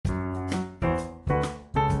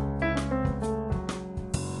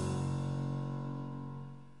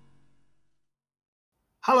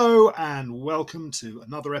Hello and welcome to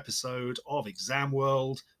another episode of Exam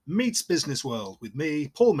World Meets Business World with me,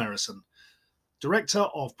 Paul Merrison, Director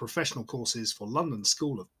of Professional Courses for London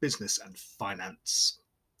School of Business and Finance.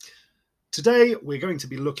 Today we're going to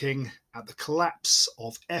be looking at the collapse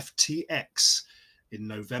of FTX in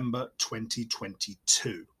November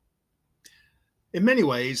 2022. In many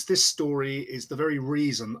ways, this story is the very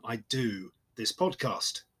reason I do this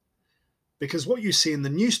podcast, because what you see in the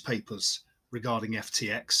newspapers regarding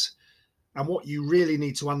FTX and what you really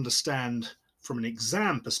need to understand from an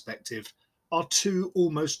exam perspective are two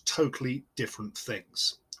almost totally different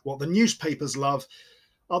things. What the newspapers love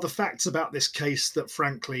are the facts about this case that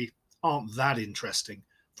frankly aren't that interesting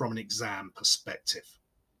from an exam perspective.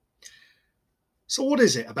 So what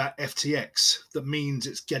is it about FTX that means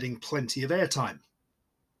it's getting plenty of airtime?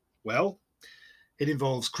 Well, it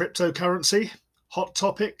involves cryptocurrency, hot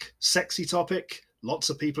topic, sexy topic,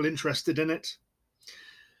 lots of people interested in it.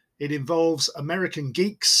 It involves American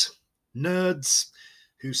geeks, nerds,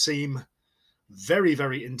 who seem very,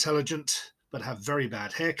 very intelligent but have very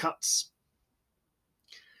bad haircuts.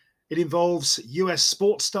 It involves US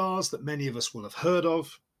sports stars that many of us will have heard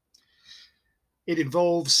of. It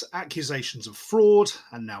involves accusations of fraud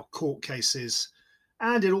and now court cases.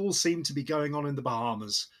 And it all seemed to be going on in the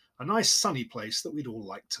Bahamas, a nice sunny place that we'd all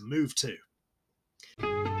like to move to.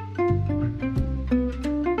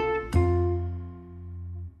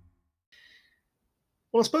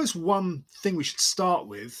 Well, I suppose one thing we should start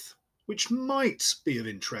with, which might be of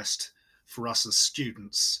interest for us as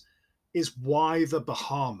students, is why the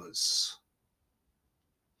Bahamas?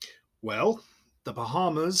 Well, the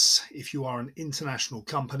Bahamas, if you are an international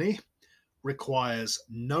company, requires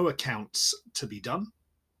no accounts to be done,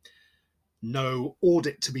 no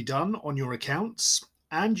audit to be done on your accounts,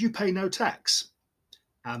 and you pay no tax.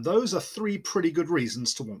 And those are three pretty good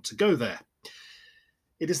reasons to want to go there.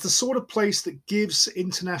 It is the sort of place that gives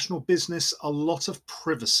international business a lot of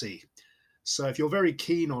privacy. So if you're very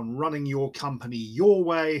keen on running your company your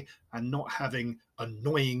way and not having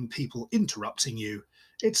annoying people interrupting you,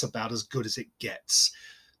 it's about as good as it gets.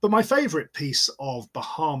 But my favourite piece of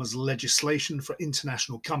Bahamas legislation for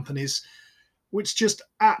international companies, which just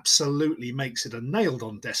absolutely makes it a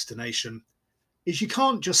nailed-on destination, is you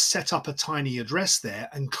can't just set up a tiny address there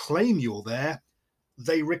and claim you're there.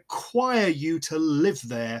 They require you to live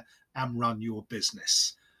there and run your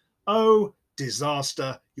business. Oh,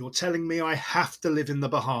 disaster. You're telling me I have to live in the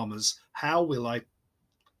Bahamas. How will I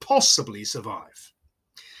possibly survive?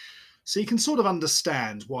 So you can sort of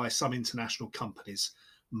understand why some international companies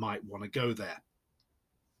might want to go there.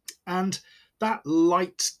 And that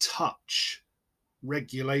light touch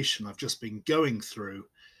regulation I've just been going through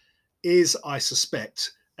is, I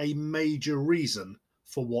suspect, a major reason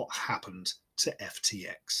for what happened to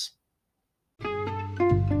FTX.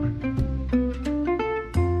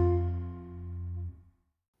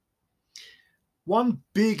 One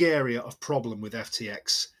big area of problem with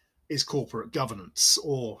FTX is corporate governance,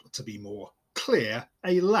 or to be more clear,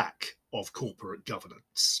 a lack of corporate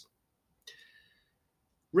governance.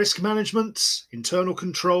 Risk management, internal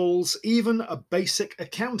controls, even a basic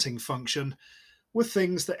accounting function were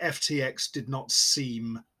things that FTX did not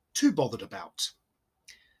seem too bothered about.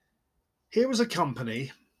 Here was a company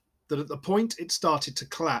that at the point it started to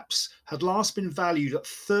collapse had last been valued at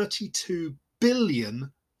 32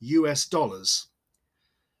 billion US dollars,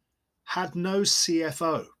 had no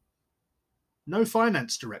CFO, no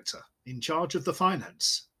finance director in charge of the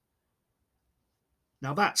finance.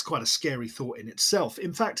 Now that's quite a scary thought in itself.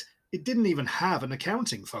 In fact, it didn't even have an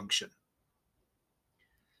accounting function.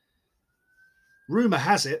 Rumour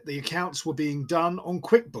has it the accounts were being done on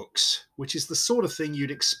QuickBooks, which is the sort of thing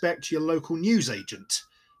you'd expect your local newsagent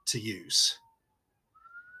to use.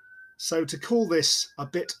 So to call this a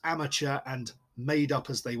bit amateur and made up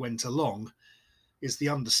as they went along is the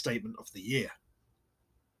understatement of the year.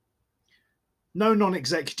 No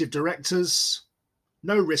non-executive directors,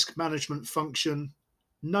 no risk management function,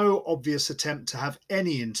 no obvious attempt to have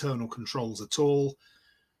any internal controls at all,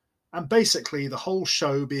 and basically the whole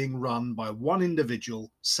show being run by one individual,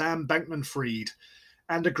 Sam Bankman-Fried,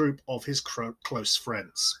 and a group of his close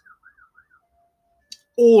friends.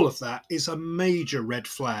 All of that is a major red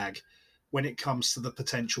flag when it comes to the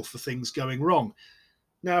potential for things going wrong.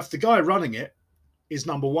 Now, if the guy running it is,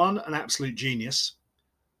 number one, an absolute genius,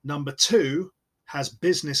 number two, has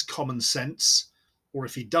business common sense, or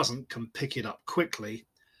if he doesn't, can pick it up quickly,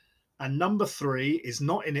 and number three, is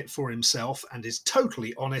not in it for himself and is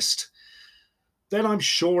totally honest, then I'm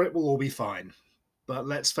sure it will all be fine. But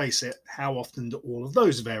let's face it, how often do all of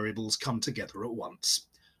those variables come together at once?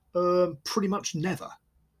 Pretty much never,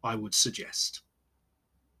 I would suggest.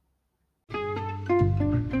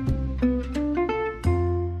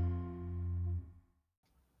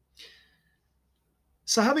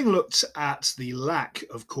 So having looked at the lack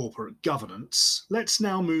of corporate governance, let's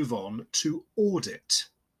now move on to audit.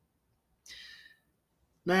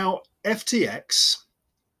 Now, FTX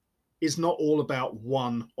is not all about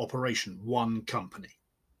one operation, one company.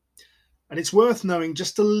 And it's worth knowing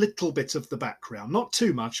just a little bit of the background, not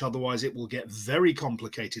too much, otherwise it will get very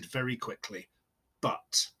complicated very quickly.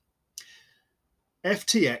 But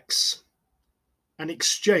FTX, an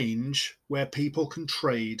exchange where people can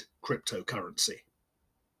trade cryptocurrency.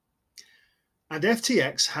 And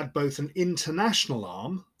FTX had both an international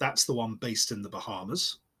arm, that's the one based in the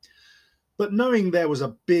Bahamas, but knowing there was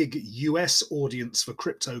a big US audience for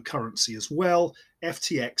cryptocurrency as well,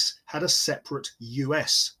 FTX had a separate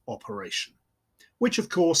US operation, which of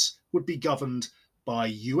course would be governed by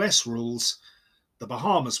US rules. The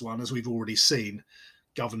Bahamas one, as we've already seen,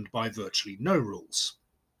 governed by virtually no rules.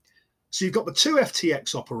 So you've got the two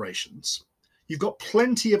FTX operations. You've got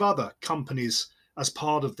plenty of other companies as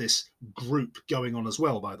part of this group going on as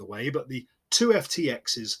well, by the way, but the two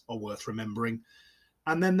FTXs are worth remembering.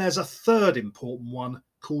 And then there's a third important one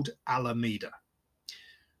called Alameda.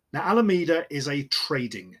 Now, Alameda is a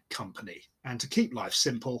trading company, and to keep life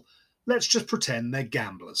simple, let's just pretend they're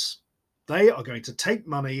gamblers. They are going to take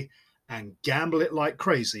money and gamble it like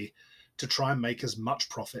crazy to try and make as much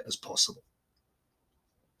profit as possible.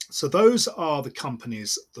 So those are the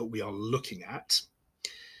companies that we are looking at.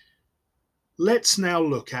 Let's now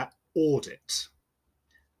look at audit.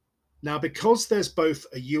 Now, because there's both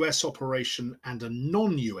a US operation and a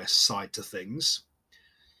non-US side to things,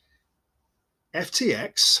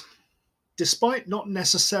 FTX, despite not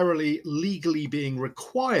necessarily legally being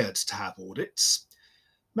required to have audits,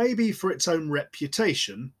 maybe for its own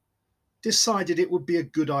reputation, decided it would be a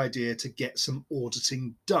good idea to get some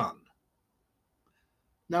auditing done.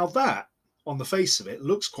 Now that, on the face of it,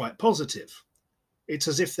 looks quite positive. It's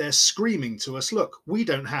as if they're screaming to us, look, we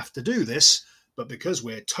don't have to do this, but because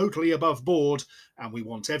we're totally above board and we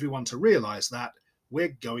want everyone to realise that,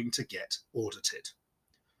 we're going to get audited.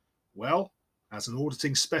 Well, as an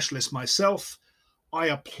auditing specialist myself, I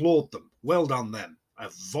applaud them. Well done them. A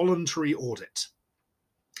voluntary audit.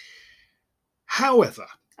 However,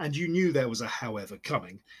 and you knew there was a however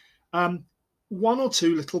coming, one or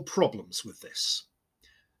two little problems with this.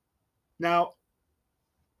 Now,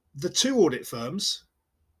 the two audit firms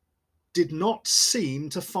did not seem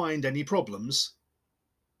to find any problems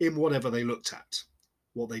in whatever they looked at.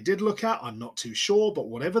 What they did look at, I'm not too sure, but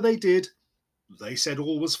whatever they did, they said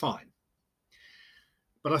all was fine.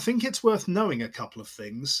 But I think it's worth knowing a couple of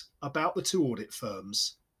things about the two audit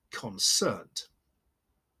firms concerned.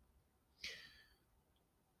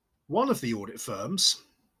 One of the audit firms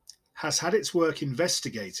has had its work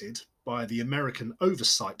investigated by the American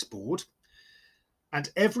Oversight Board, and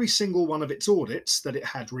every single one of its audits that it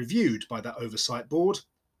had reviewed by that Oversight Board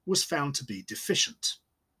was found to be deficient.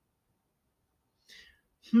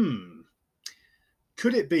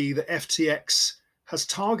 Could it be that FTX has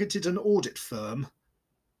targeted an audit firm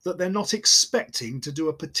that they're not expecting to do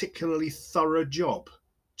a particularly thorough job,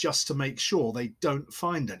 just to make sure they don't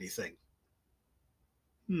find anything?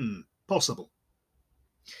 Possible.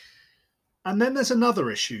 And then there's another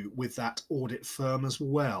issue with that audit firm as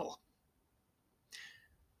well.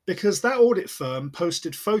 Because that audit firm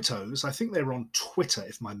posted photos, I think they were on Twitter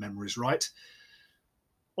if my memory is right,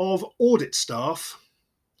 of audit staff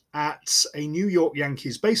at a New York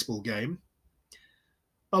Yankees baseball game,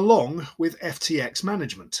 along with FTX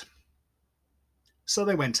management. So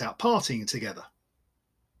they went out partying together.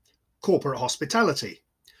 Corporate hospitality.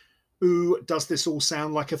 Ooh, does this all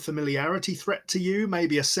sound like a familiarity threat to you?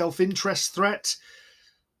 Maybe a self-interest threat?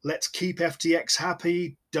 Let's keep FTX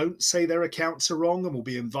happy, don't say their accounts are wrong, and we'll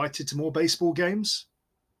be invited to more baseball games?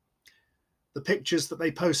 The pictures that they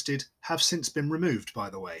posted have since been removed, by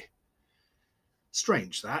the way.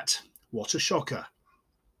 Strange that. What a shocker.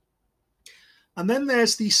 And then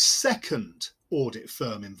there's the second audit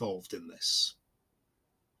firm involved in this.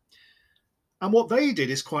 And what they did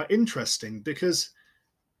is quite interesting, because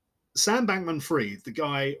Sam Bankman-Fried, the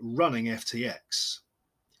guy running FTX,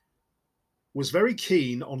 was very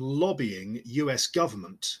keen on lobbying US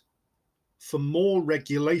government for more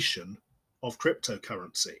regulation of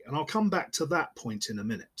cryptocurrency. And I'll come back to that point in a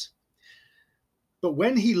minute. But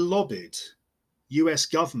when he lobbied US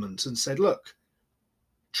government and said, look,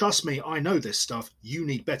 trust me, I know this stuff, you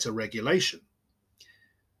need better regulation,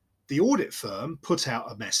 the audit firm put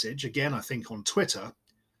out a message, again, I think on Twitter,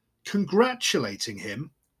 congratulating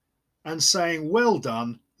him and saying, well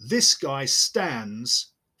done, this guy stands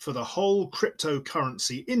for the whole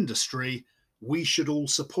cryptocurrency industry, we should all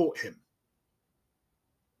support him.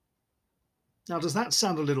 Now, does that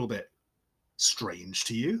sound a little bit strange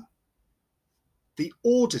to you? The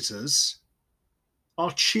auditors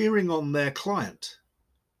are cheering on their client.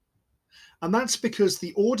 And that's because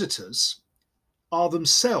the auditors are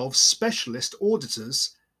themselves specialist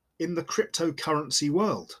auditors in the cryptocurrency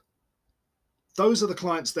world. Those are the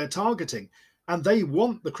clients they're targeting, and they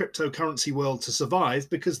want the cryptocurrency world to survive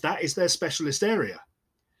because that is their specialist area.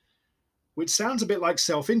 Which sounds a bit like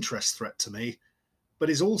self-interest threat to me, but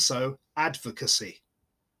is also advocacy.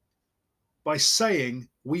 By saying,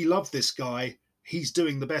 we love this guy, he's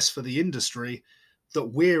doing the best for the industry that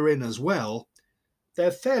we're in as well,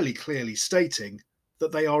 they're fairly clearly stating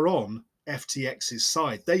that they are on FTX's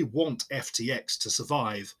side. They want FTX to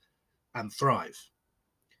survive and thrive.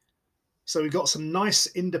 So we've got some nice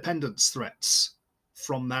independence threats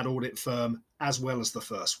from that audit firm as well as the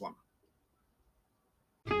first one.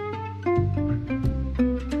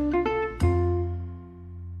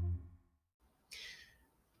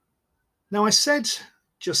 Now, I said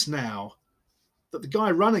just now that the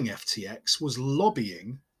guy running FTX was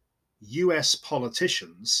lobbying US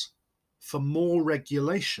politicians for more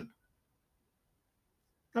regulation.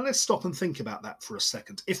 Now, let's stop and think about that for a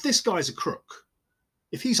second. If this guy's a crook,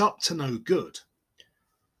 if he's up to no good,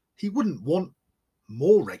 he wouldn't want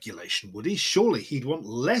more regulation, would he? Surely he'd want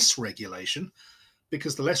less regulation,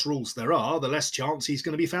 because the less rules there are, the less chance he's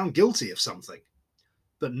going to be found guilty of something.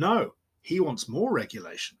 But no, he wants more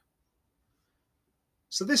regulation.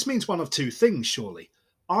 So this means one of two things, surely.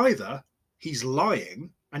 Either he's lying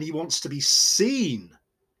and he wants to be seen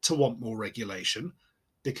to want more regulation,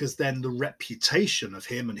 because then the reputation of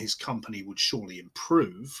him and his company would surely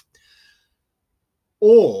improve,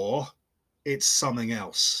 or it's something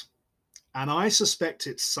else. And I suspect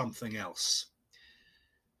it's something else.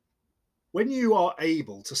 When you are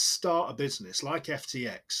able to start a business like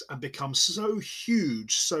FTX and become so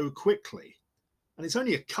huge so quickly, and it's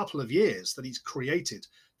only a couple of years that he's created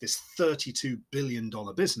this $32 billion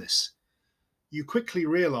business, you quickly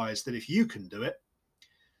realize that if you can do it,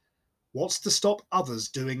 what's to stop others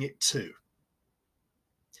doing it too?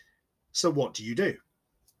 So what do?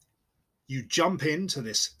 You jump into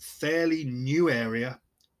this fairly new area,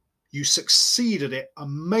 you succeed at it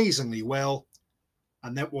amazingly well,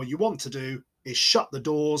 and then what you want to do is shut the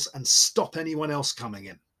doors and stop anyone else coming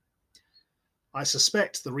in. I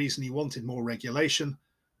suspect the reason he wanted more regulation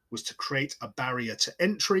was to create a barrier to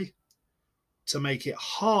entry, to make it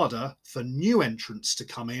harder for new entrants to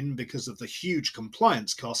come in because of the huge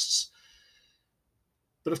compliance costs.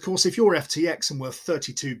 But of course, if you're FTX and worth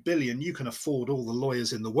 32 billion, you can afford all the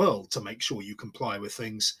lawyers in the world to make sure you comply with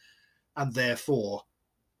things, and therefore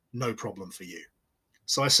no problem for you.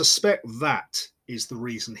 So I suspect that is the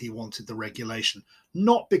reason he wanted the regulation,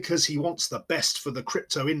 not because he wants the best for the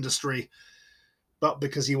crypto industry, but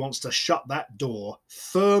because he wants to shut that door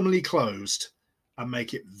firmly closed and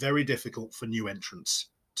make it very difficult for new entrants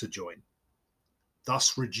to join,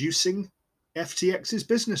 thus reducing FTX's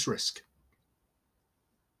business risk.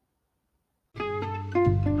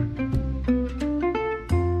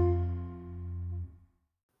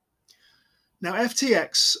 Now,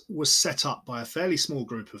 FTX was set up by a fairly small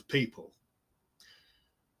group of people,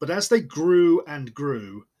 but as they grew and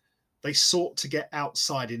grew, they sought to get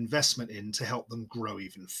outside investment in to help them grow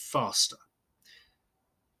even faster.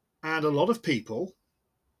 And a lot of people,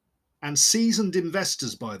 and seasoned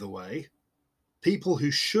investors, by the way, people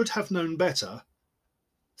who should have known better,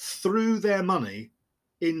 threw their money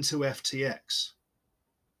into FTX.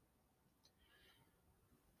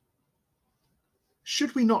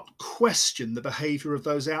 Should we not question the behavior of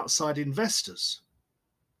those outside investors?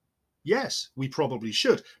 Yes, we probably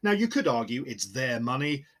should. Now, you could argue it's their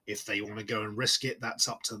money. If they want to go and risk it, that's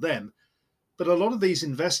up to them. But a lot of these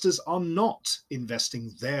investors are not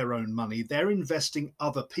investing their own money. They're investing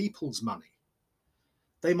other people's money.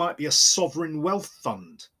 They might be a sovereign wealth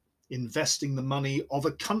fund investing the money of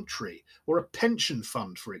a country, or a pension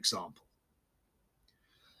fund, for example.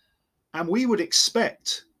 And we would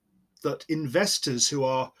expect that investors who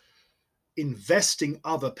are investing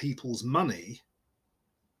other people's money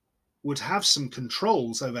would have some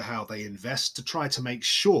controls over how they invest to try to make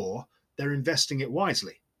sure they're investing it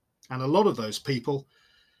wisely. And a lot of those people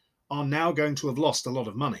are now going to have lost a lot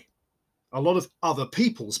of money, a lot of other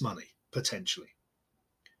people's money, potentially.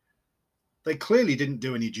 They clearly didn't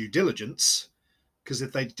do any due diligence, because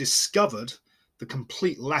if they'd discovered the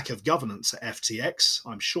complete lack of governance at FTX,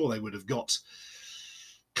 I'm sure they would have got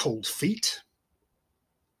cold feet.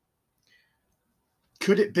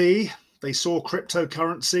 Could it be they saw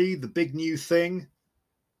cryptocurrency, the big new thing,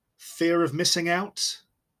 fear of missing out,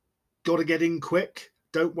 got to get in quick,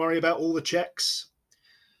 don't worry about all the checks?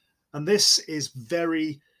 And this is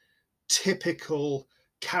very typical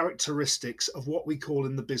characteristics of what we call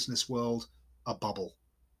in the business world a bubble.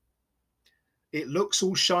 It looks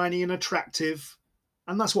all shiny and attractive,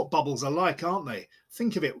 and that's what bubbles are like, aren't they?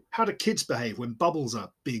 Think of it. How do kids behave when bubbles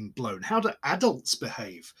are being blown? How do adults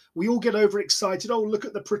behave? We all get overexcited. Oh, look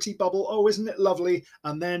at the pretty bubble. Oh, isn't it lovely?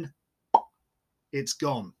 And then it's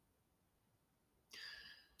gone.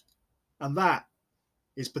 And that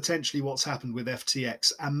is potentially what's happened with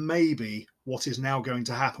FTX, and maybe what is now going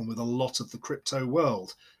to happen with a lot of the crypto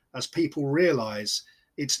world, as people realize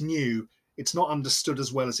it's new, it's not understood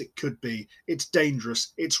as well as it could be, it's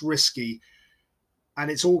dangerous, it's risky,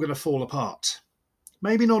 and it's all going to fall apart.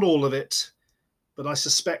 Maybe not all of it, but I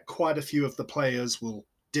suspect quite a few of the players will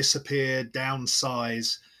disappear,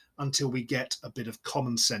 downsize, until we get a bit of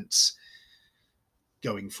common sense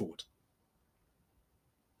going forward.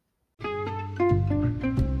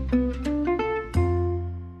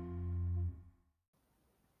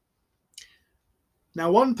 Now,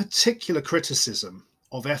 one particular criticism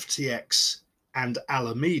of FTX and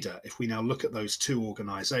Alameda, if we now look at those two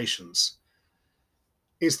organizations,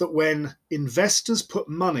 is that when investors put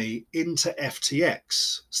money into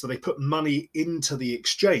FTX, so they put money into the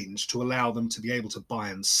exchange to allow them to be able to buy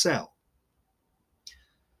and sell,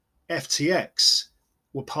 FTX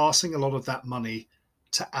were passing a lot of that money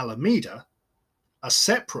to Alameda, a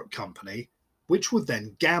separate company, which would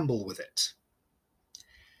then gamble with it.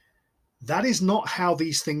 That is not how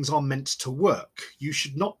these things are meant to work. You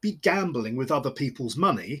should not be gambling with other people's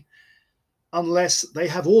money unless they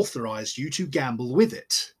have authorized you to gamble with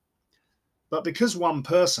it. But because one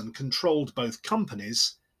person controlled both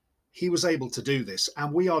companies, he was able to do this.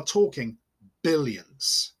 And we are talking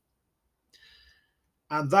billions.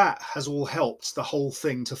 And that has all helped the whole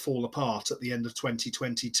thing to fall apart at the end of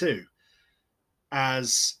 2022,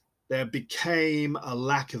 as there became a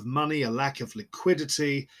lack of money, a lack of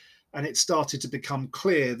liquidity, and it started to become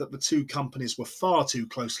clear that the two companies were far too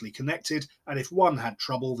closely connected, and if one had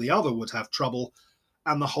trouble, the other would have trouble,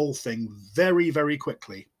 and the whole thing very, very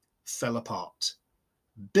quickly fell apart.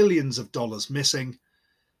 Billions of dollars missing.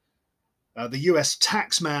 The US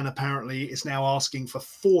taxman apparently is now asking for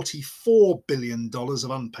 $44 billion of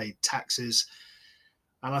unpaid taxes,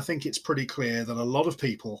 and I think it's pretty clear that a lot of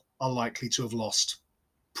people are likely to have lost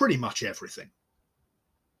pretty much everything.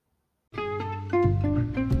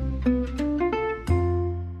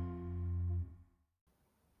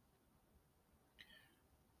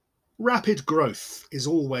 Rapid growth is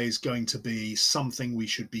always going to be something we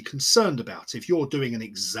should be concerned about. If you're doing an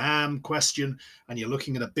exam question and you're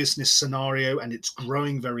looking at a business scenario and it's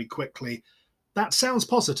growing very quickly, that sounds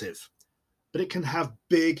positive, but it can have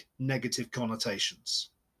big negative connotations.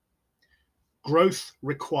 Growth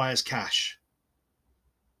requires cash.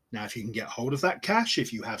 Now, if you can get hold of that cash,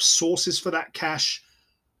 if you have sources for that cash,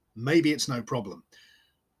 maybe it's no problem.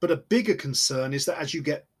 But a bigger concern is that as you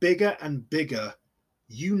get bigger and bigger,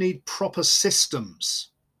 you need proper systems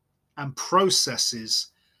and processes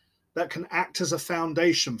that can act as a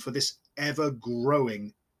foundation for this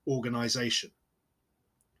ever-growing organization.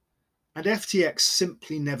 And FTX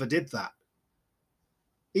simply never did that.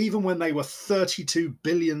 Even when they were $32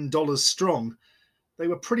 billion strong, they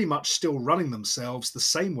were pretty much still running themselves the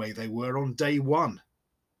same way they were on day one.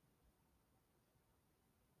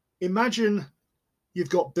 Imagine you've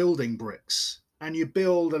got building bricks and you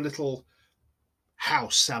build a little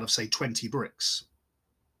house out of, say, 20 bricks.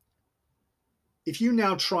 If you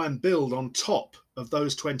now try and build on top of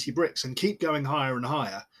those 20 bricks and keep going higher and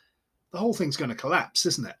higher, the whole thing's going to collapse,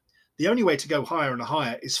 isn't it? The only way to go higher and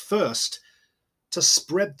higher is first to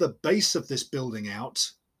spread the base of this building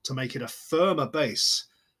out to make it a firmer base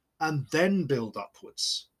and then build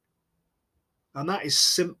upwards. And that is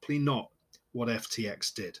simply not what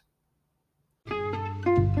FTX did.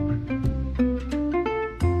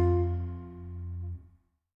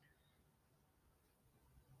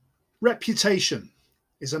 Reputation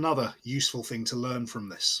is another useful thing to learn from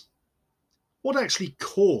this. What actually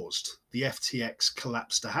caused the FTX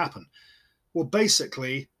collapse to happen? Well,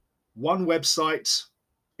 basically, one website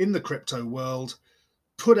in the crypto world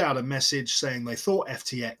put out a message saying they thought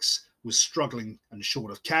FTX was struggling and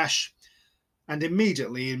short of cash, and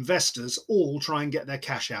immediately investors all try and get their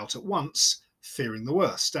cash out at once, fearing the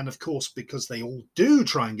worst. And of course, because they all do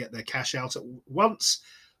try and get their cash out at once,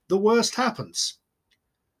 the worst happens.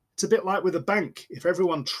 It's a bit like with a bank. If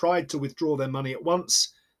everyone tried to withdraw their money at once,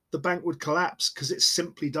 the bank would collapse because it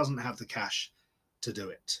simply doesn't have the cash to do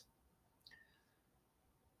it.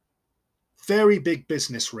 Very big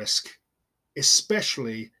business risk,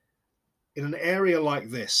 especially in an area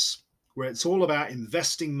like this, where it's all about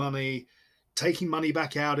investing money, taking money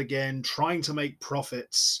back out again, trying to make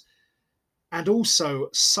profits. and also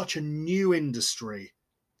such a new industry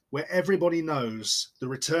where everybody knows the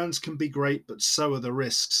returns can be great, but so are the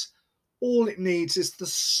risks. All it needs is the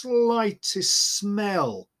slightest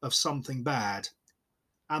smell of something bad,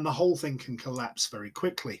 and the whole thing can collapse very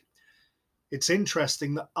quickly. It's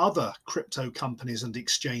interesting that other crypto companies and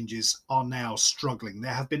exchanges are now struggling.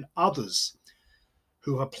 There have been others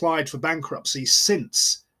who have applied for bankruptcy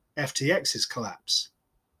since FTX's collapse.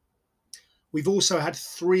 We've also had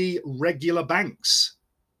 3 regular banks,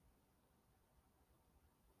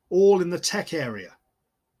 all in the tech area,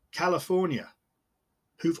 California,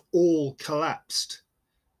 who've all collapsed.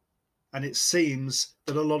 And it seems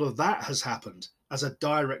that a lot of that has happened as a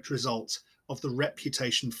direct result of the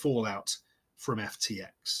reputation fallout from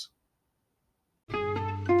FTX.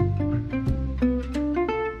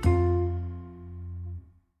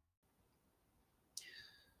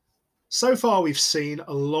 So far, we've seen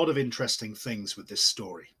a lot of interesting things with this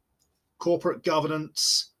story. Corporate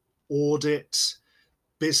governance, audit,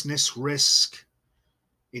 business risk,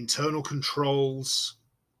 internal controls.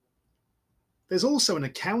 There's also an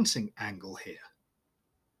accounting angle here.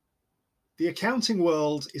 The accounting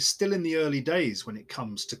world is still in the early days when it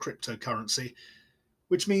comes to cryptocurrency,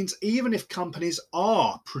 which means even if companies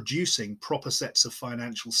are producing proper sets of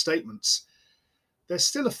financial statements, there's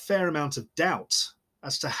still a fair amount of doubt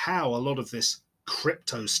as to how a lot of this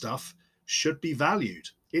crypto stuff should be valued.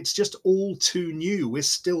 It's just all too new. We're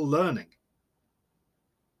still learning.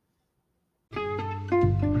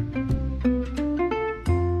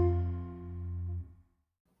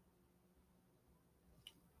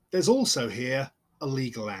 There's also here a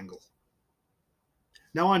legal angle.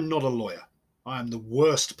 Now, I'm not a lawyer. I am the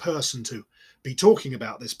worst person to be talking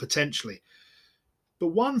about this potentially. But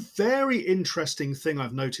one very interesting thing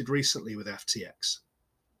I've noted recently with FTX,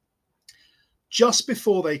 just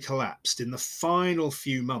before they collapsed in the final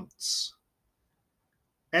few months,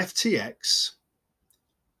 FTX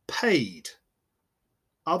paid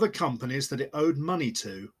other companies that it owed money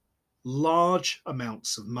to large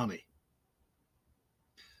amounts of money.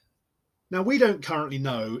 Now, we don't currently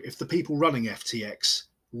know if the people running FTX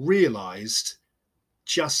realised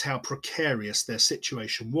just how precarious their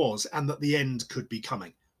situation was and that the end could be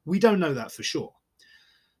coming. We don't know that for sure.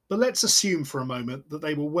 But let's assume for a moment that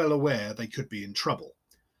they were well aware they could be in trouble.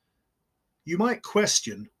 You might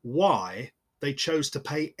question why they chose to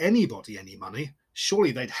pay anybody any money.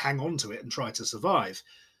 Surely they'd hang on to it and try to survive.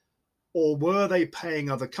 Or were they paying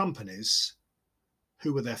other companies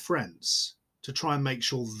who were their friends to try and make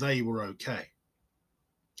sure they were okay?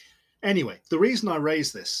 Anyway, the reason I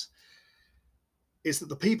raise this is that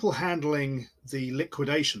the people handling the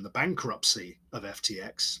liquidation, the bankruptcy of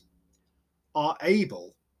FTX, are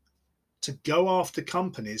able to go after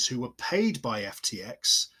companies who were paid by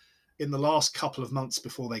FTX in the last couple of months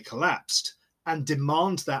before they collapsed and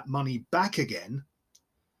demand that money back again,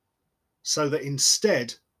 so that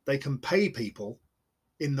instead they can pay people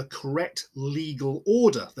in the correct legal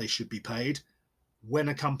order they should be paid when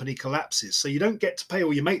a company collapses. So you don't get to pay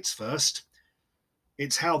all your mates first.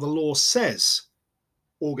 It's how the law says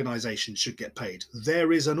organizations should get paid.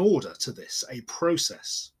 There is an order to this, a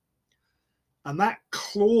process. And that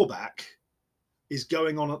clawback is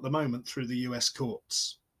going on at the moment through the US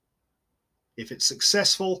courts. If it's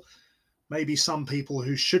successful, maybe some people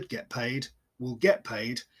who should get paid will get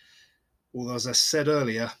paid. Although, as I said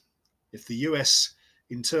earlier, if the US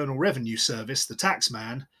Internal Revenue Service, the tax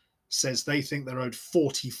man, says they think they're owed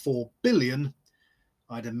 $44 billion,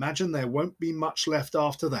 I'd imagine there won't be much left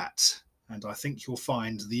after that. And I think you'll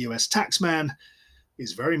find the US tax man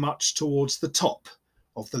is very much towards the top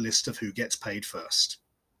of the list of who gets paid first.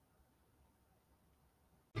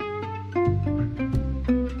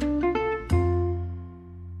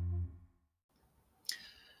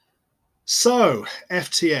 So,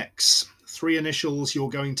 FTX, 3 initials you're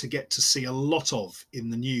going to get to see a lot of in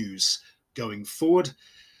the news going forward.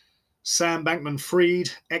 Sam Bankman-Fried,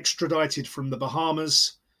 extradited from the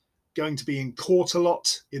Bahamas, going to be in court a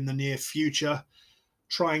lot in the near future,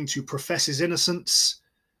 trying to profess his innocence,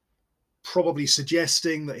 probably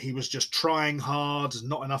suggesting that he was just trying hard,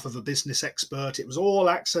 not enough of a business expert, it was all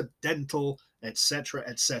accidental, etc.,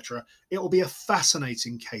 etc. It will be a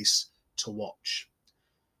fascinating case to watch.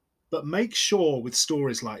 But make sure with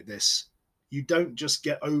stories like this, you don't just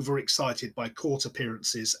get overexcited by court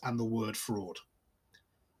appearances and the word fraud.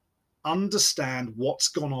 Understand what's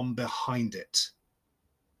gone on behind it,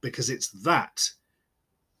 because it's that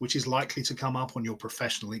which is likely to come up on your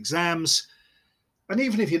professional exams. And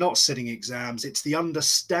even if you're not sitting exams, it's the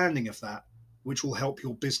understanding of that which will help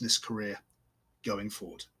your business career going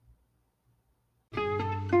forward.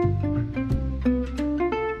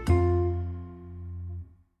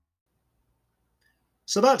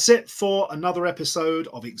 So that's it for another episode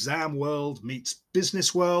of Exam World Meets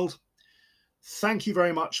Business World. Thank you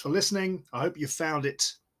very much for listening. I hope you found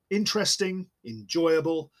it interesting,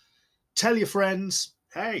 enjoyable. Tell your friends.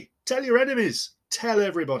 Hey, tell your enemies. Tell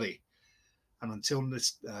everybody. And until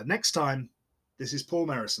next time, this is Paul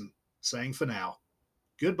Merrison saying for now,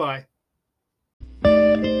 goodbye.